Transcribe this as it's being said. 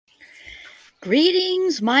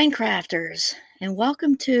Greetings, Minecrafters, and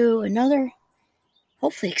welcome to another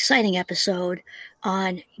hopefully exciting episode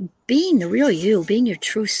on being the real you, being your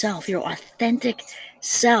true self, your authentic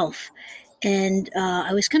self. And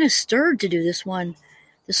I was kind of stirred to do this one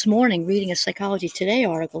this morning, reading a Psychology Today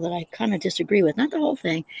article that I kind of disagree with, not the whole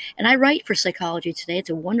thing. And I write for Psychology Today.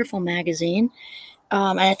 It's a wonderful magazine.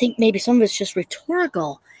 And I think maybe some of it's just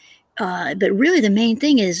rhetorical. But really the main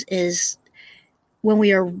thing is when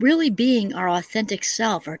we are really being our authentic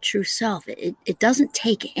self, our true self, it doesn't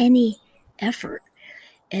take any effort.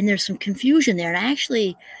 And there's some confusion there. And I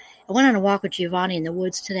went on a walk with Giovanni in the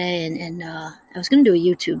woods today, and I was going to do a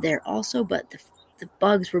YouTube there also, but the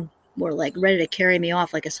bugs were like ready to carry me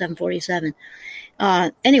off like a 747.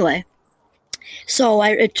 Anyway, so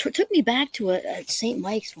it took me back to a St.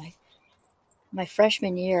 Mike's, my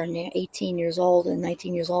freshman year, 18 years old and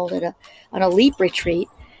 19 years old, on a leap retreat.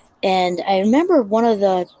 And I remember one of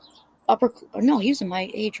the he was in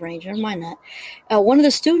my age range, never mind that. One of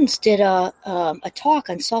the students did a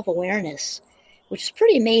talk on self-awareness, which is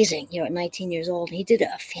pretty amazing, at 19 years old. He did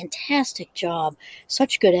a fantastic job,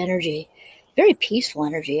 such good energy, very peaceful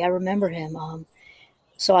energy. I remember him.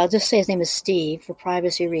 So I'll just say his name is Steve for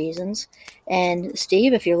privacy reasons. And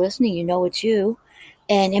Steve, if you're listening, you know it's you.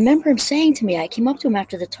 And I remember him saying to me, I came up to him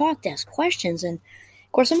after the talk to ask questions, and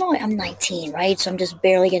of course, I'm 19, right? So I'm just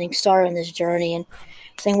barely getting started on this journey and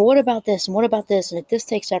saying, well, what about this? And what about this? And if this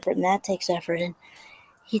takes effort and that takes effort. And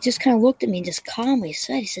he just kind of looked at me and just calmly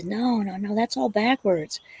said, no, that's all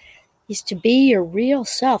backwards. He's to be your real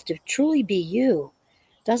self, to truly be you.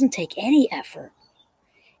 Doesn't take any effort.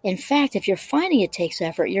 In fact, if you're finding it takes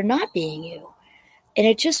effort, you're not being you. And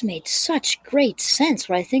it just made such great sense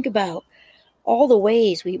when I think about all the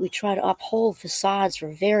ways we try to uphold facades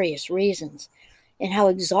for various reasons. And how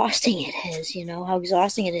exhausting it is, how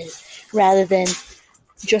exhausting it is rather than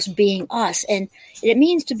just being us. And it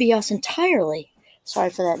means to be us entirely.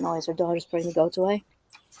 Sorry for that noise. Our daughter's putting the goats away.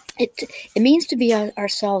 It means to be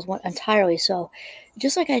ourselves entirely. So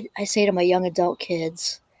just like I say to my young adult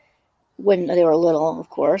kids when they were little, of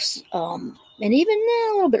course, and even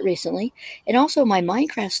a little bit recently, and also my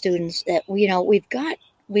Minecraft students that, we've got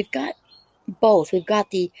both. We've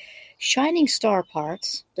got the shining star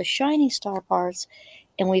parts,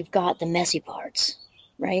 and we've got the messy parts,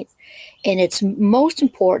 right? And it's of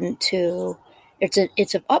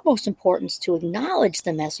utmost importance to acknowledge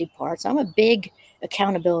the messy parts. I'm a big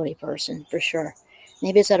accountability person, for sure.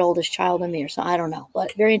 Maybe it's that oldest child in me or so, I don't know,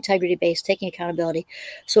 but very integrity-based, taking accountability.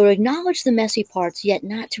 So to acknowledge the messy parts, yet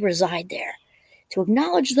not to reside there. To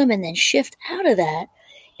acknowledge them and then shift out of that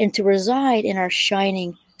and to reside in our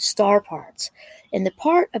shining star parts. And the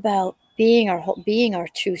part about being our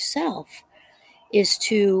true self is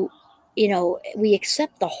to, we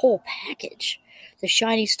accept the whole package, the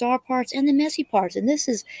shiny star parts and the messy parts. And this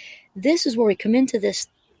is where we come into this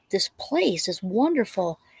place, this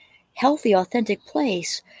wonderful, healthy, authentic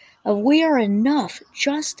place of we are enough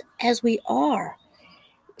just as we are.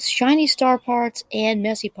 Shiny star parts and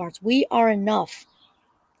messy parts. We are enough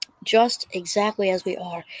just exactly as we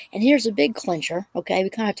are. And here's a big clincher, okay?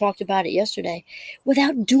 We kind of talked about it yesterday.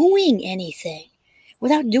 Without doing anything,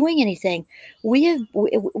 we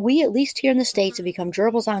at least here in the States have become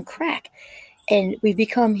gerbils on crack. And we've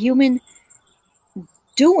become human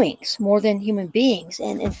doings more than human beings.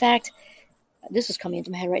 And in fact, this is coming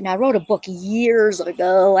into my head right now. I wrote a book years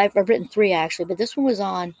ago. I've written 3 actually, but this one was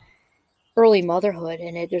on early motherhood.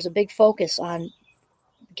 And there's a big focus on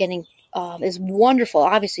getting is wonderful.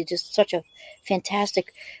 Obviously, just such a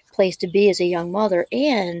fantastic place to be as a young mother,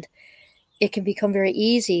 and it can become very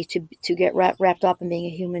easy to get wrapped up in being a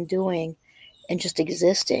human doing and just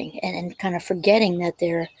existing, and kind of forgetting that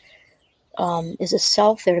there is a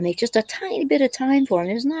self there to make just a tiny bit of time for. And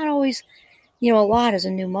there's not always, a lot as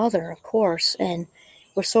a new mother, of course, and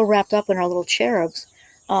we're so wrapped up in our little cherubs,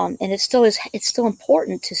 and it's still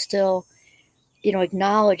important to still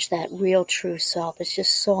acknowledge that real true self. It's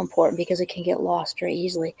just so important because it can get lost very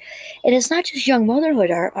easily. And it's not just young motherhood.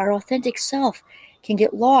 Our authentic self can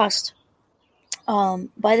get lost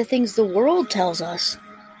by the things the world tells us.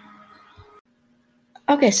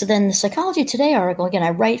 Okay, so then the Psychology Today article, again, I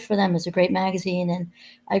write for them. It's a great magazine, and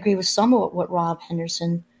I agree with some of what Rob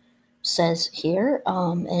Henderson says here.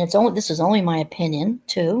 And this is only my opinion,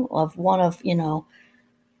 too, of one of,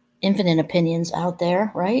 infinite opinions out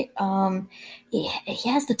there, right? He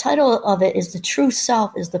has the title of it is The True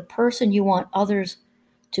Self is the person you want others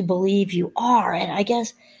to believe you are. And I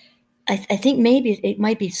guess I think maybe it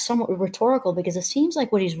might be somewhat rhetorical because it seems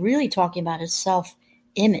like what he's really talking about is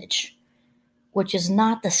self-image, which is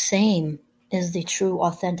not the same as the true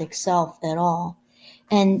authentic self at all.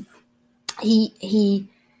 And he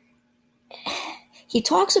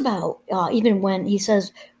talks about, even when he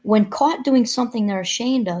says, when caught doing something they're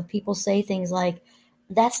ashamed of, people say things like,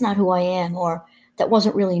 that's not who I am, or that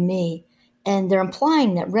wasn't really me. And they're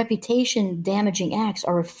implying that reputation damaging acts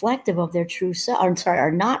are reflective of their true self.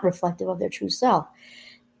 Are not reflective of their true self.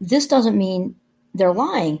 This doesn't mean they're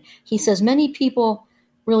lying. He says many people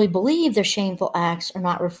really believe their shameful acts are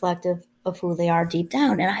not reflective of who they are deep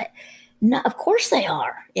down. And no, of course they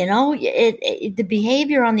are. The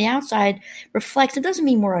behavior on the outside reflects. It doesn't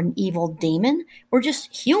mean we're an evil demon. We're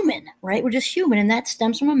just human, right? We're just human, and that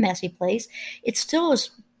stems from a messy place. It still is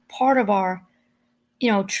part of our,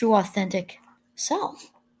 true, authentic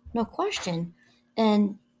self, no question.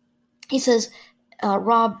 And he says,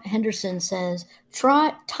 Rob Henderson says,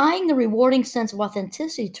 tying the rewarding sense of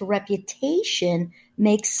authenticity to reputation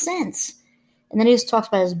makes sense. And then he just talks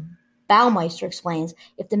about, as Baumeister explains,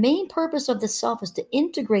 if the main purpose of the self is to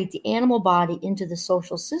integrate the animal body into the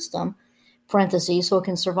social system, parentheses, so it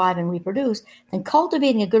can survive and reproduce, then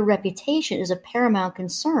cultivating a good reputation is a paramount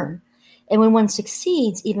concern. And when one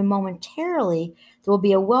succeeds, even momentarily, there will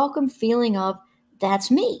be a welcome feeling of,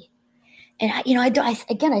 that's me. And I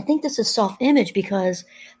think this is self-image, because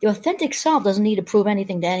the authentic self doesn't need to prove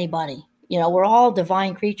anything to anybody. We're all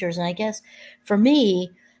divine creatures, and I guess for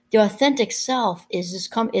me, the authentic self is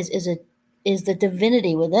the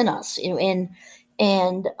divinity within us. And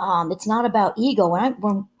it's not about ego.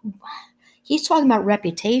 When he's talking about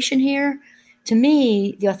reputation here, to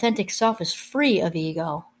me, the authentic self is free of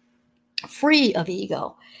ego.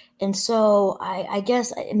 And so I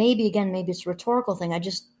guess maybe it's a rhetorical thing. I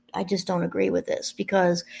just don't agree with this,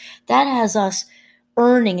 because that has us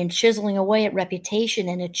earning and chiseling away at reputation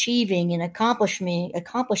and achieving and accomplishing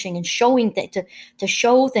and showing to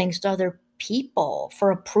show things to other people for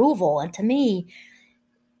approval. And to me,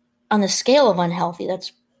 on the scale of unhealthy,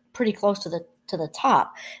 that's pretty close to the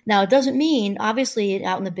top. Now, it doesn't mean, obviously,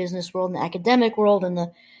 out in the business world, in the academic world, in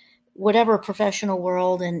the whatever professional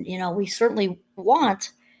world, and we certainly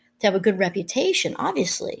want to have a good reputation.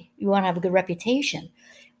 Obviously, you want to have a good reputation.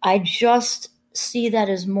 I just see that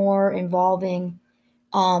as more involving,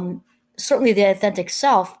 certainly the authentic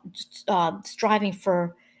self, striving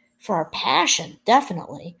for our passion,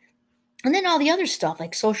 definitely. And then all the other stuff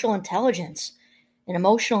like social intelligence and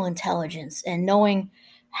emotional intelligence, and knowing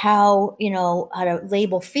how to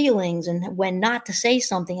label feelings and when not to say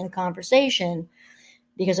something in a conversation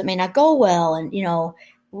because it may not go well. And,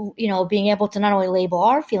 being able to not only label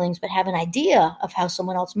our feelings, but have an idea of how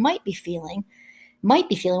someone else might be feeling.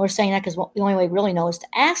 We're saying that because the only way we really know is to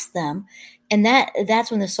ask them. And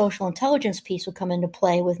that's when the social intelligence piece would come into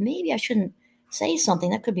play with, maybe I shouldn't say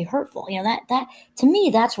something that could be hurtful. That to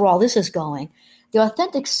me, that's where all this is going. The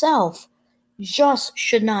authentic self just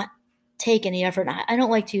should not take any effort. I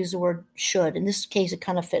don't like to use the word should. In this case, it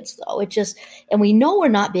kind of fits, though. And we know we're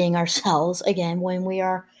not being ourselves, again, when we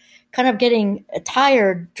are kind of getting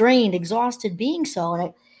tired, drained, exhausted being so.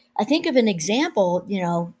 And I think of an example,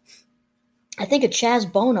 I think of Chaz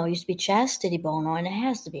Bono. Used to be Chastity Bono, and it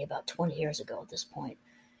has to be about 20 years ago at this point.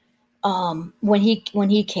 When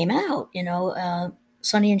he came out,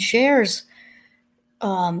 Sonny and Cher's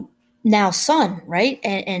now son, right?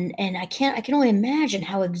 And I can only imagine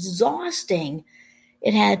how exhausting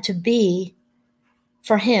it had to be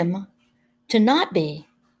for him to not be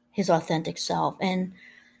his authentic self, and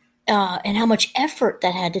how much effort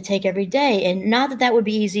that had to take every day. And not that would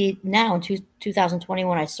be easy now in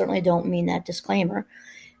 2021. I certainly don't mean that disclaimer.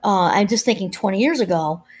 I'm just thinking 20 years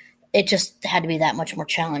ago, it just had to be that much more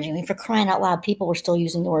challenging. I mean, for crying out loud, people were still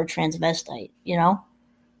using the word transvestite,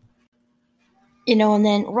 and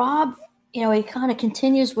then Rob, he kind of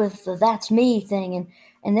continues with the "that's me" thing,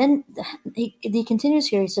 and then he continues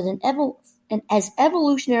here. He said, as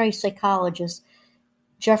evolutionary psychologist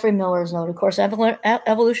Jeffrey Miller has noted, of course,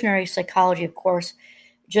 evolutionary psychology, of course,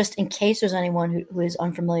 just in case there's anyone who is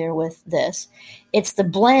unfamiliar with this, it's the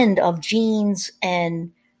blend of genes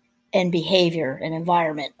and behavior and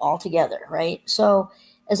environment all together, right? So,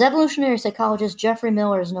 as evolutionary psychologist Jeffrey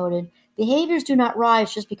Miller has noted, behaviors do not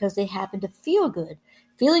rise just because they happen to feel good.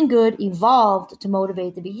 Feeling good evolved to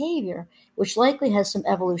motivate the behavior, which likely has some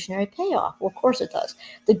evolutionary payoff. Well, of course it does.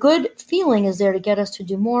 The good feeling is there to get us to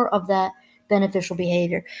do more of that beneficial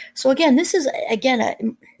behavior. So again, this is,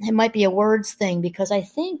 it might be a words thing, because I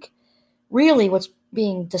think really what's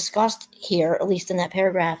being discussed here, at least in that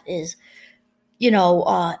paragraph, is, is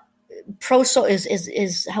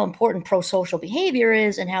how important pro-social behavior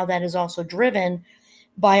is, and how that is also driven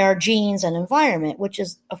by our genes and environment, which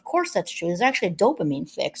is, of course, that's true. There's actually a dopamine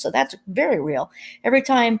fix. So that's very real. Every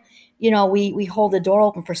time, we hold the door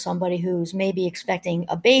open for somebody who's maybe expecting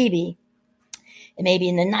a baby, it may be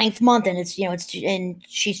in the ninth month, and and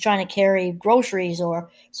she's trying to carry groceries, or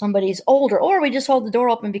somebody's older, or we just hold the door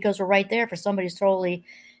open because we're right there for somebody's totally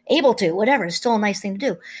able to, whatever. It's still a nice thing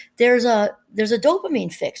to do. There's a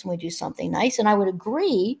dopamine fix when we do something nice, and I would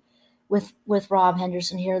agree with Rob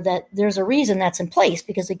Henderson here that there's a reason that's in place,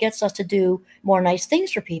 because it gets us to do more nice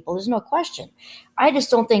things for people. There's no question. I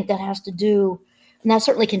just don't think that has to do, and that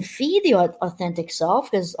certainly can feed the authentic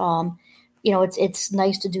self, because it's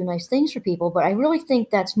nice to do nice things for people, but I really think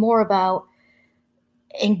that's more about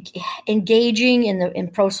engaging in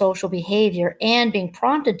pro-social behavior and being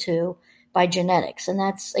prompted to by genetics. And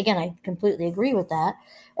that's, again, I completely agree with that.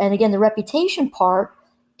 And again, the reputation part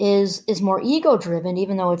is more ego driven,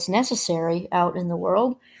 even though it's necessary out in the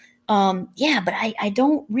world. But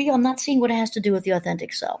I'm not seeing what it has to do with the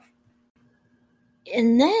authentic self.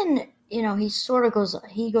 And then, he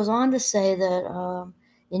goes on to say that,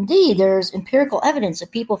 indeed, there's empirical evidence that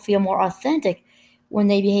people feel more authentic when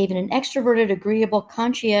they behave in an extroverted, agreeable,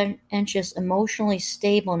 conscientious, emotionally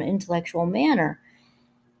stable, and intellectual manner.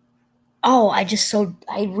 I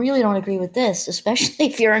really don't agree with this, especially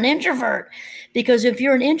if you're an introvert. Because if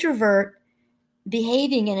you're an introvert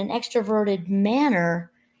behaving in an extroverted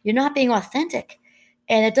manner, you're not being authentic.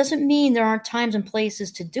 And it doesn't mean there aren't times and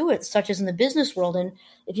places to do it, such as in the business world. And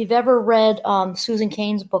if you've ever read Susan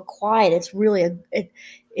Cain's book, Quiet, it's really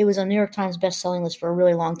it was on New York Times bestselling list for a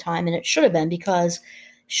really long time. And it should have been because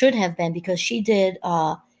she did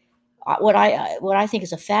what I think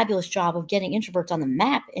is a fabulous job of getting introverts on the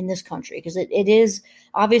map in this country, because it is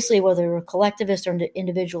obviously, whether we're collectivist or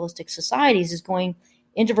individualistic societies, is going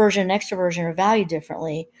introversion and extroversion are valued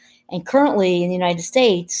differently. And currently in the United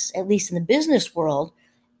States, at least in the business world,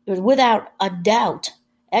 without a doubt,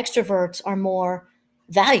 extroverts are more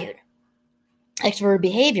valued. Extroverted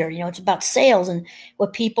behavior, it's about sales and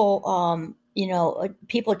what people,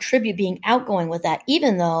 people attribute being outgoing with that,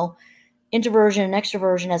 even though introversion and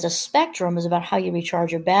extroversion as a spectrum is about how you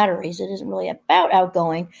recharge your batteries. It isn't really about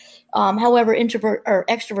outgoing. However,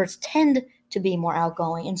 extroverts tend to be more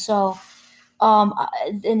outgoing. And so,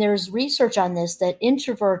 and there's research on this, that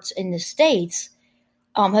introverts in the States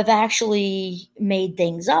have actually made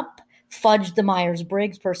things up, fudged the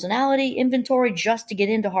Myers-Briggs personality inventory just to get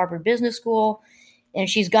into Harvard Business School. And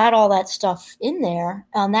she's got all that stuff in there.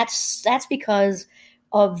 That's because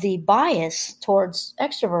of the bias towards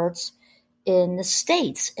extroverts in the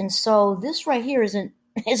States. And so this right here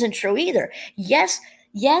isn't true either. Yes,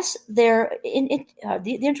 the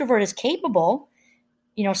introvert is capable,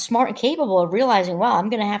 smart and capable of realizing, wow, I'm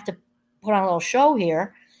going to have to put on a little show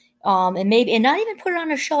here. And not even put it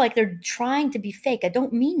on a show like they're trying to be fake. I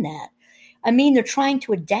don't mean that. I mean, they're trying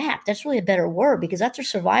to adapt. That's really a better word, because that's their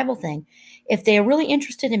survival thing. If they're really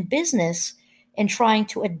interested in business and trying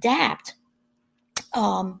to adapt,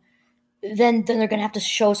 then they're going to have to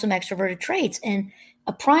show some extroverted traits. And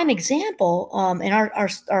a prime example, and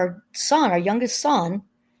our son, our youngest son,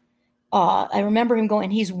 I remember him going,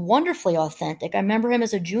 and he's wonderfully authentic. I remember him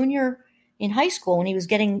as a junior in high school when he was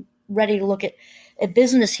getting ready to look at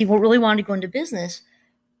business. He really wanted to go into business.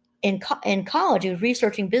 In college, he was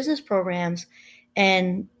researching business programs,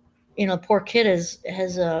 and poor kid has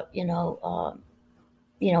has to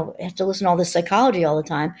listen to all this psychology all the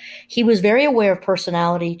time. He was very aware of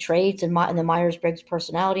personality traits and the Myers-Briggs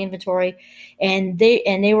personality inventory, and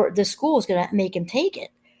the school was going to make him take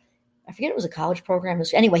it. I forget, it was a college program.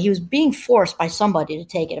 Anyway, he was being forced by somebody to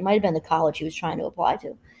take it. It might have been the college he was trying to apply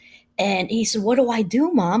to. And he said, "What do I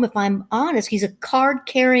do, Mom? If I'm honest," he's a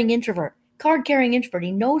card-carrying introvert.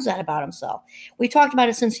 He knows that about himself. We talked about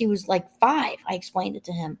it since he was like 5. I explained it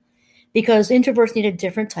to him, because introverts need a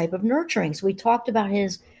different type of nurturing. So we talked about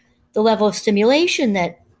the level of stimulation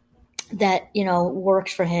that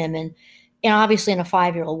works for him, and obviously in a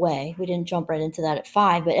 5-year-old way. We didn't jump right into that at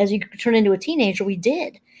 5, but as you turn into a teenager, we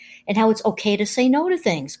did. And how it's okay to say no to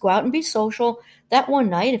things. Go out and be social that one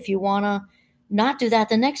night. If you want to not do that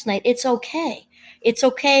the next night, it's okay. It's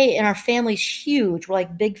okay. And our family's huge. We're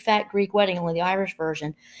like big fat Greek wedding, only the Irish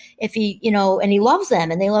version. If he, and he loves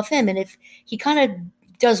them and they love him. And if he kind of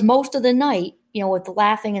does most of the night, with the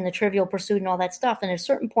laughing and the Trivial Pursuit and all that stuff, and at a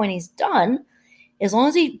certain point he's done, as long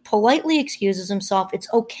as he politely excuses himself, it's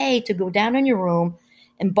okay to go down in your room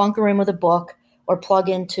and bunker in with a book or plug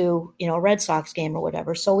into, a Red Sox game or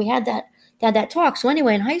whatever. So we had that talk. So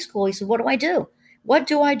anyway, in high school, he said, "What do I do? What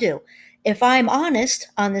do I do? If I'm honest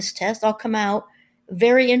on this test, I'll come out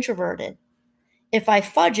very introverted. If I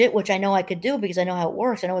fudge it, which I know I could do because I know how it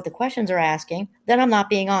works, I know what the questions are asking, then I'm not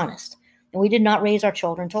being honest." And we did not raise our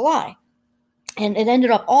children to lie. And it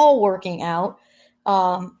ended up all working out.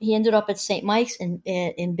 He ended up at St. Mike's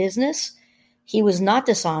in business. He was not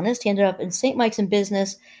dishonest. He ended up in St. Mike's in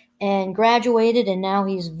business and graduated, and now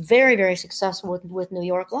he's very, very successful with New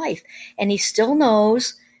York life. And he still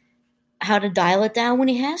knows how to dial it down when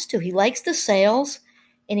he has to. He likes the sales,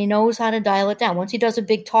 and he knows how to dial it down. Once he does a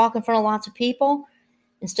big talk in front of lots of people,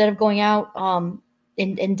 instead of going out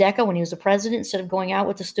in DECA when he was the president, instead of going out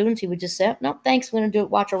with the students, he would just say, no, thanks, I'm going to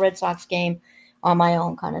watch a Red Sox game on my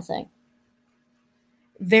own kind of thing.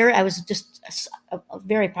 I was just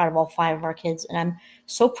very proud of all 5 of our kids, and I'm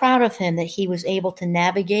so proud of him that he was able to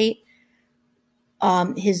navigate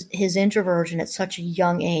his introversion at such a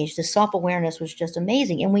young age. The self-awareness was just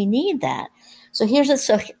amazing, and we need that. So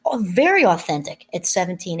very authentic at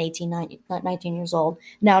 17, 18, 19 years old,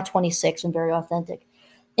 now 26 and very authentic.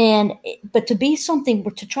 But to be something,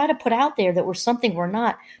 to try to put out there that we're something we're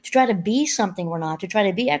not, to try to be something we're not, to try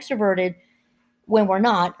to be extroverted when we're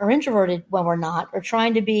not, or introverted when we're not, or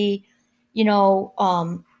trying to be,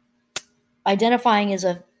 identifying as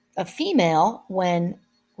a female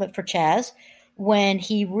for Chaz, when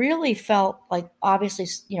he really felt like obviously,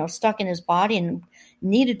 stuck in his body and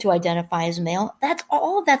needed to identify as male. That's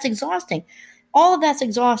exhausting. All of that's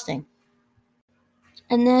exhausting.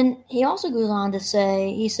 And then he also goes on to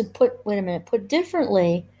say, he said, put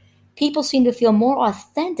differently, people seem to feel more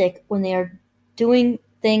authentic when they are doing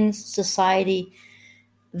things society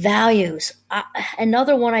values.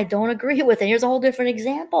 Another one I don't agree with, and here's a whole different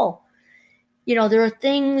example. There are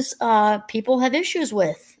things people have issues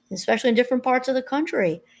with, especially in different parts of the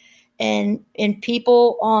country. And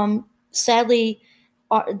people sadly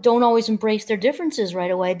don't always embrace their differences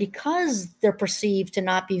right away because they're perceived to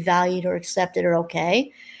not be valued or accepted or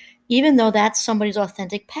okay, even though that's somebody's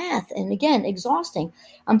authentic path. And again, exhausting.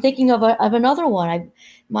 I'm thinking of another one.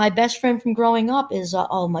 My best friend from growing up is,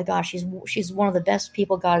 oh my gosh, she's one of the best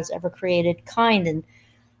people God has ever created, kind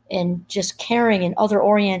and just caring and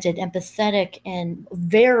other-oriented, empathetic, and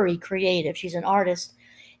very creative. She's an artist,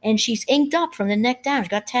 and she's inked up from the neck down. She's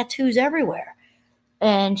got tattoos everywhere.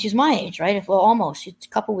 And she's my age, right? Well, almost. She's a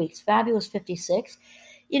couple weeks. Fabulous 56.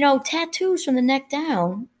 Tattoos from the neck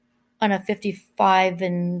down on a 55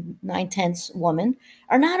 and 9/10 woman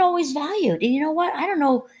are not always valued. And you know what? I don't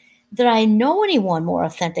know that I know anyone more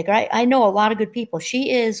authentic. I know a lot of good people.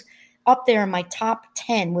 She is up there in my top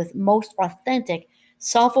 10 with most authentic,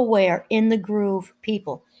 self-aware, in the groove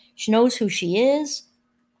people. She knows who she is,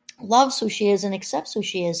 loves who she is, and accepts who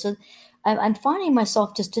she is. So I'm finding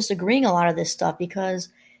myself just disagreeing a lot of this stuff because,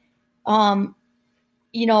 I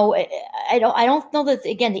don't know that,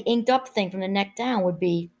 again, the inked up thing from the neck down would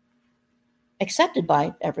be accepted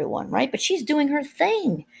by everyone, right? But she's doing her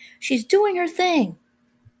thing. She's doing her thing.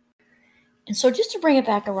 And so just to bring it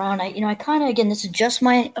back around, I kind of, again, this is just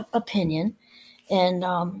my opinion. And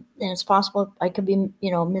it's possible I could be,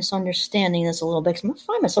 misunderstanding this a little bit. 'Cause I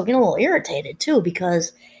find myself getting a little irritated too,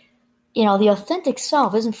 because, the authentic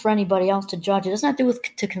self isn't for anybody else to judge. It doesn't have to do with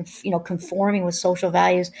conforming with social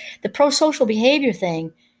values. The pro-social behavior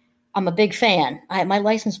thing, I'm a big fan. My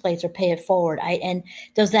license plates are pay it forward. And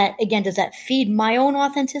does that feed my own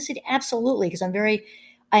authenticity? Absolutely, because I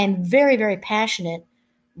am very, very passionate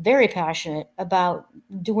about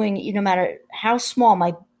doing, no matter how small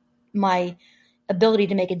my ability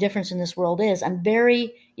to make a difference in this world is. I'm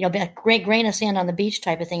very, a great grain of sand on the beach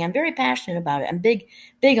type of thing. I'm very passionate about it. I'm big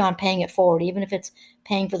on paying it forward, even if it's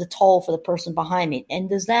paying for the toll for the person behind me. And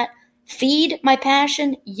does that feed my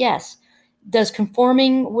passion? Yes. Does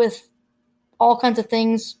conforming with all kinds of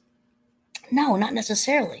things? No, not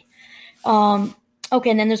necessarily. Okay,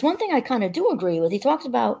 and then there's one thing I kind of do agree with. He talks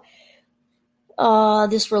about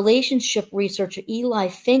this relationship researcher, Eli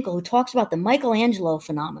Finkel, who talks about the Michelangelo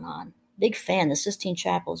phenomenon. Big fan. The Sistine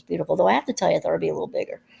Chapel is beautiful, though I have to tell you, I thought it'd be a little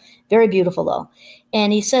bigger. Very beautiful, though.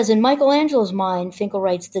 And he says, in Michelangelo's mind, Finkel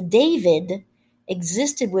writes, the David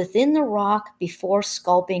existed within the rock before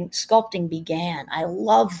sculpting began. I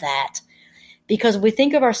love that. Because we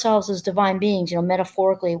think of ourselves as divine beings,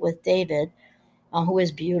 metaphorically with David, who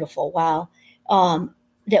is beautiful. Wow.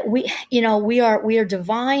 That we are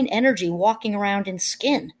divine energy walking around in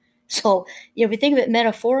skin. So, if you think of it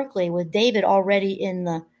metaphorically, with David already in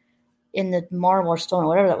the marble or stone or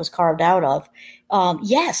whatever that was carved out of.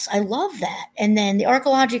 Yes, I love that. And then the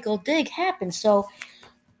archaeological dig happened. So,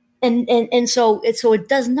 so it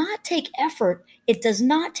does not take effort. It does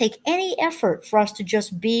not take any effort for us to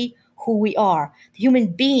just be who we are, the human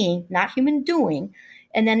being, not human doing.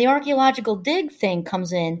 And then the archaeological dig thing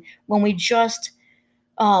comes in when we just,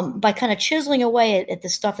 by kind of chiseling away at the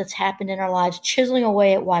stuff that's happened in our lives, chiseling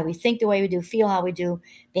away at why we think the way we do, feel how we do,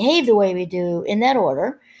 behave the way we do, in that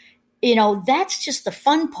order. That's just the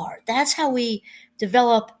fun part. That's how we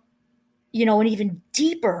develop an even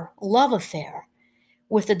deeper love affair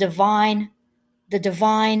with the divine,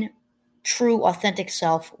 true, authentic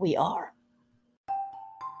self we are.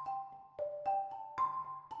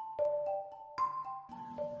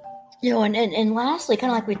 And lastly,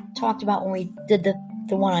 kind of like we talked about when we did the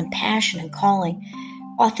one on passion and calling,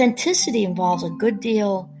 authenticity involves a good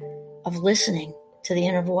deal of listening to the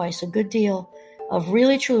inner voice, a good deal of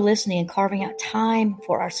really truly listening and carving out time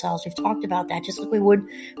for ourselves. We've talked about that, just like we would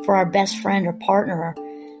for our best friend or partner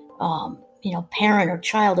or, parent or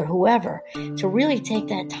child or whoever, to really take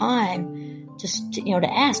that time to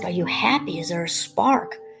ask, are you happy? Is there a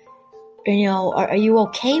spark? Are you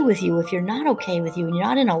okay with you? If you're not okay with you and you're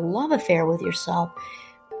not in a love affair with yourself,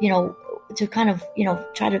 to kind of,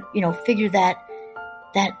 try to, figure that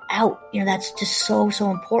out. That's just so,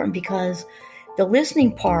 so important, because the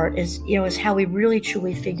listening part is how we really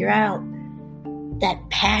truly figure out that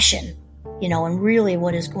passion, and really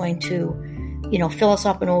what is going to, fill us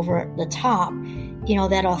up and over the top,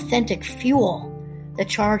 that authentic fuel that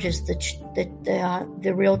charges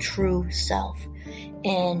the real true self.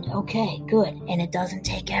 And okay, good. And it doesn't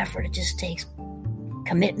take effort. It just takes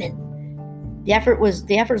commitment. The effort was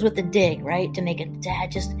with the dig, right? To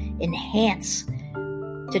just enhance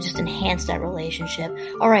that relationship.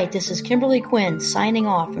 All right. This is Kimberly Quinn signing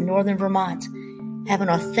off from Northern Vermont. Have an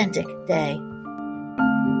authentic day.